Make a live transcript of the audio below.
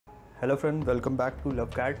Hello friend, welcome back to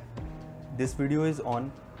LOVCADD. This video is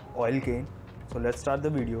on oil cane. So let's start the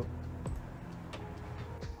video.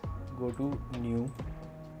 Go to new.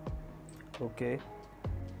 Okay.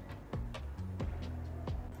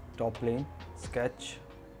 Top plane, sketch.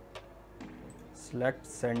 Select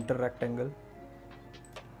center rectangle.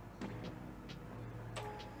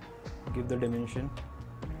 Give the dimension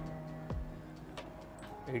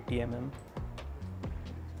 80 mm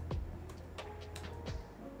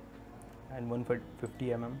and 150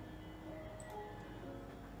 mm.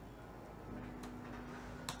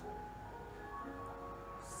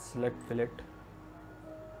 Select fillet,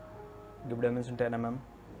 give dimension 10 mm,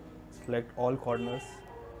 select all corners,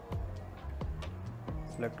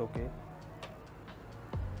 select OK.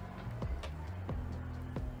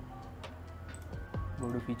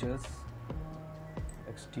 Go to features,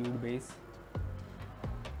 extrude base,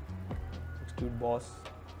 extrude boss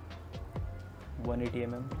 180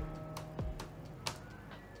 mm.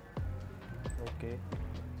 Okay.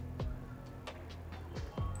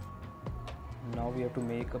 Now we have to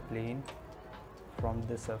make a plane from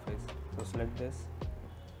this surface. So select this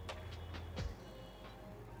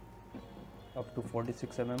up to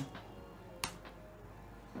 46 mm.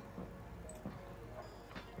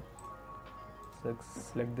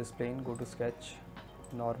 Select this plane, go to sketch,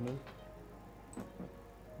 normal,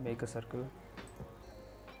 make a circle,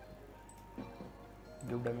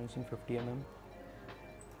 give dimension 50 mm.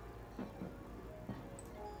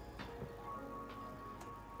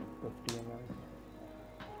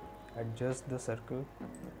 Adjust the circle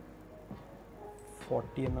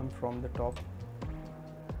 40 mm from the top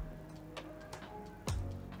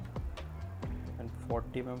and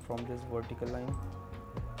 40 mm from this vertical line.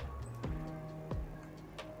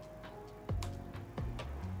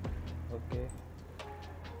 Okay,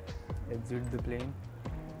 exit the plane.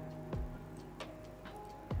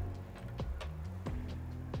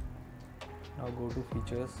 Now go to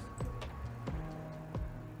features,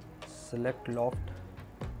 select loft,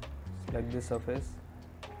 select this surface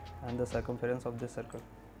and the circumference of this circle.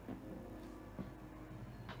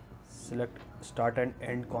 Select start and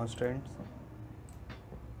end constraints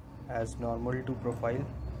as normal to profile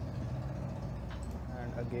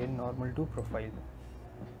and again normal to profile.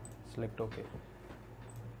 Select OK.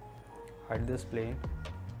 Hide this plane.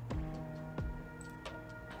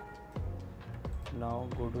 Now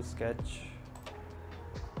go to sketch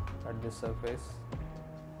at this surface,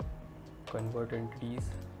 convert entities,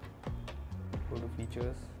 go to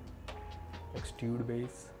features, extrude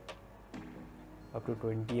base up to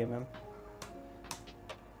 20 mm.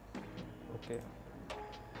 Okay.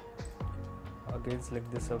 Again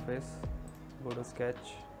select this surface, go to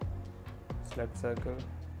sketch, select circle,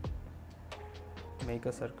 make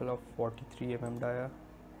a circle of 43 mm dia,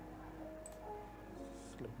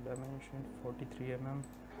 select dimension 43 mm.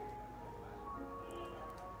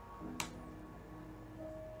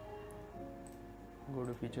 Go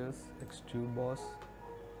to features, extrude boss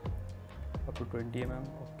up to 20 mm.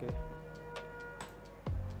 Okay.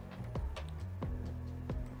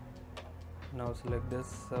 Now select this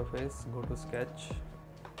surface, go to sketch,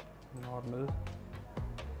 normal,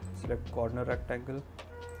 select corner rectangle,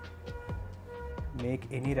 make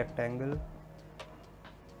any rectangle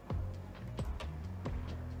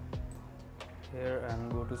here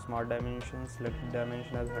and go to smart dimensions, select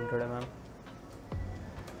dimension as 100 mm.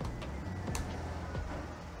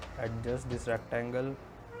 Adjust this rectangle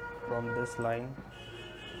from this line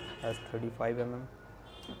as 35 mm.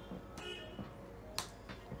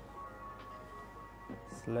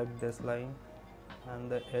 Select this line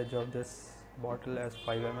and the edge of this bottle as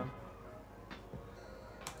 5 mm.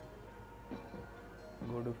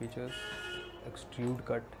 Go to features, extrude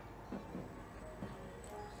cut,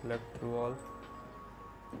 select through all,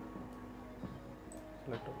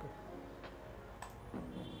 select OK.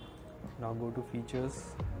 Now go to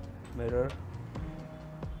features, mirror,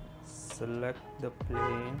 select the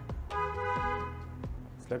plane,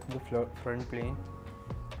 select the front plane.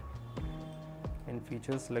 In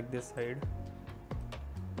features select this side.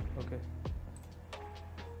 Okay.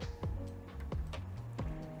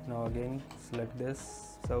 Now again select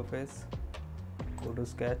this surface, go to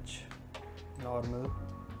sketch, normal,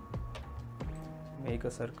 make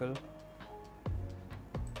a circle,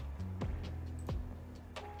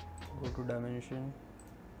 go to dimension,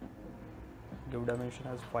 give dimension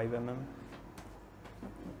as 5 mm.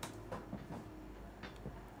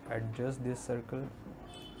 Adjust this circle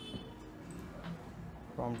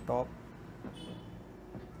from top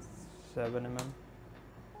 7 mm,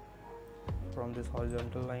 from this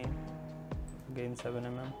horizontal line again 7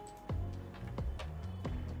 mm.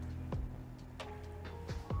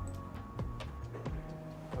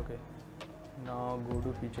 Now go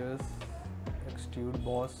to features, extrude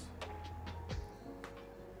boss,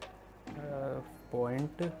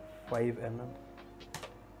 0.5 mm.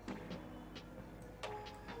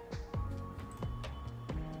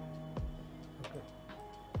 Okay.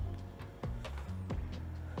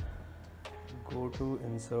 Go to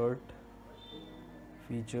insert,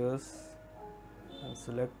 features, and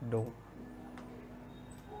select dome.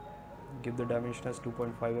 Give the dimension as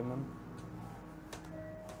 2.5 mm.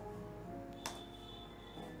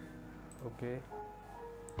 Okay,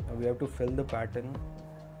 now we have to fill the pattern.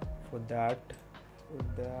 For that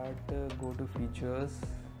go to features,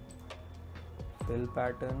 fill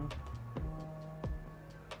pattern,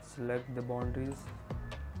 select the boundaries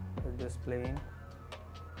with this plane.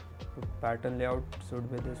 The pattern layout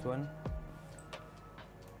should be this one.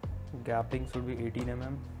 Gapping should be 18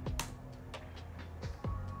 mm.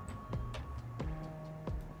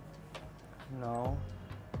 Now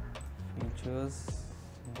features,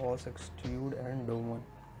 boss, extrude, and dome one.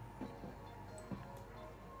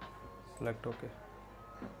 Select OK.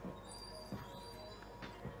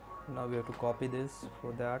 Now we have to copy this.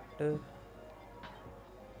 For that,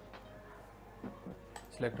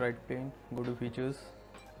 select right plane, go to features,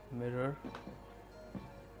 mirror,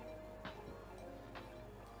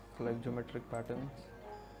 select geometric patterns,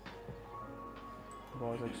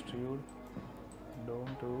 boss, extrude,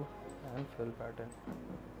 dome 2, and fill pattern.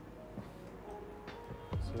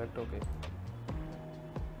 Select OK.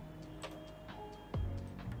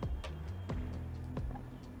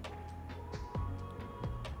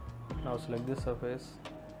 Now select this surface,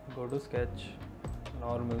 go to sketch,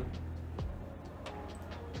 normal,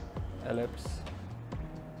 ellipse,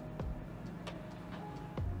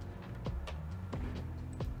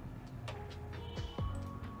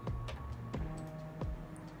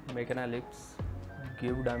 make an ellipse,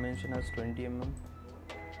 give dimension as 20 mm.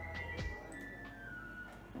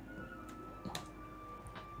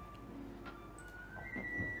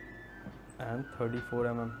 And 34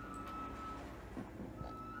 mm.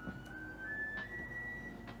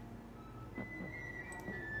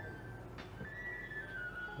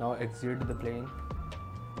 Now exit the plane.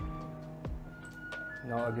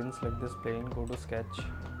 Now again select this plane, go to sketch,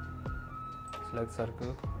 select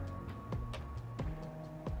circle,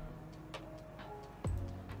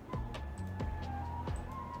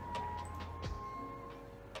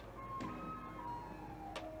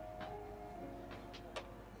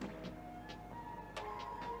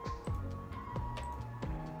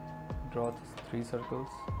 draw 3 circles,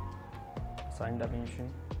 assign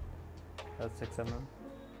dimension as 6 mm.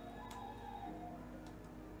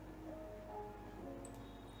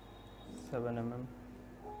 Seven mm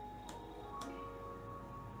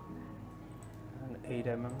and 8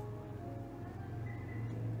 mm.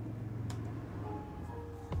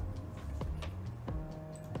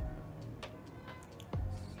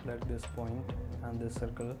 Select this point and this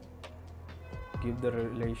circle, give the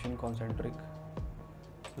relation concentric,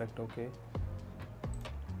 select OK.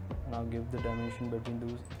 Now give the dimension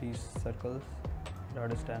between these circles, that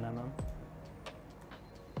is 10 mm.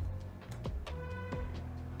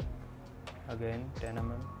 Again 10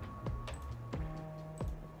 mm.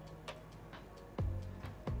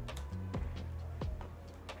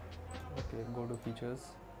 Okay, go to features,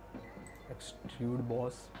 extrude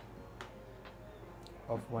boss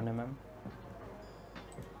of 1 mm.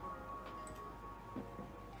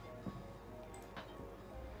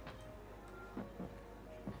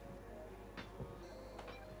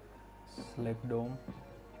 Select dome,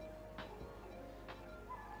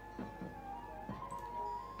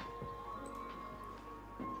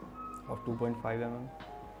 of 2.5 mm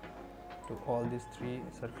to all these 3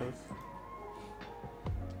 circles.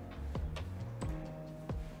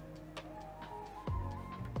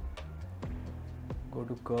 Go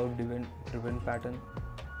to curve driven pattern,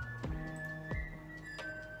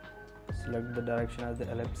 select the direction as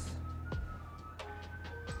the ellipse,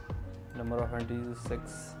 number of entities is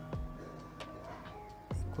 6,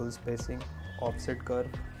 equal spacing, offset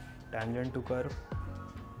curve, tangent to curve.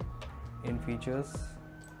 In features,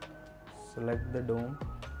 select the dome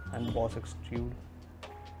and boss, extrude,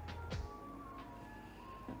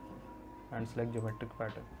 and select geometric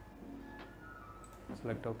pattern.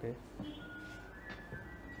 Select OK.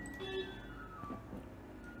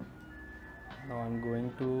 Now I'm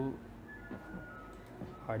going to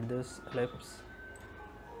hide this ellipse.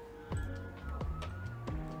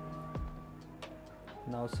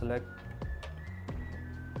 Now select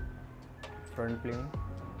front plane,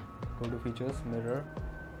 go to features, mirror,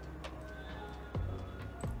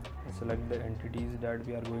 and select the entities that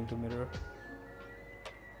we are going to mirror.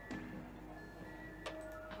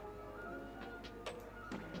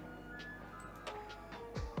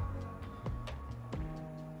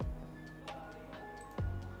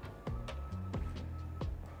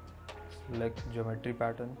 select geometry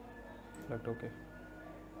pattern, select OK.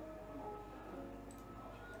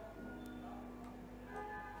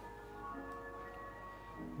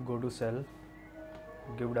 Go to cell,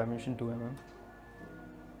 give dimension 2 mm,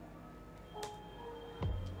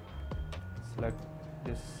 select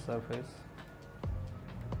this surface,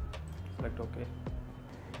 select OK.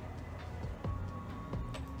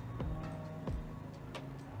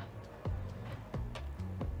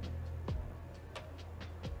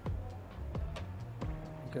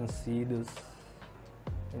 You can see this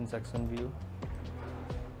in section view,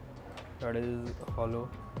 that is hollow.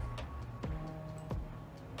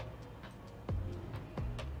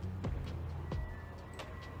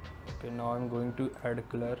 Okay, now I'm going to add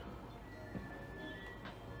color.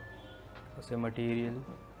 Say material,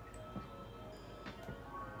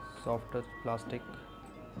 soft touch plastic.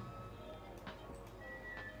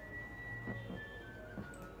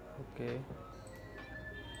 Okay.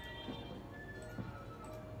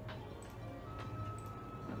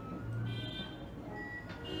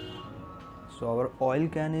 So our oil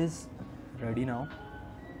can is ready now.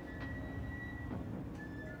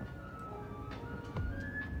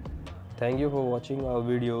 Thank you for watching our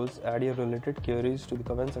videos. Add your related queries to the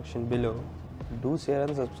comment section below. Do share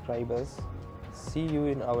and subscribe us. See you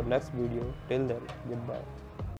in our next video. Till then, goodbye.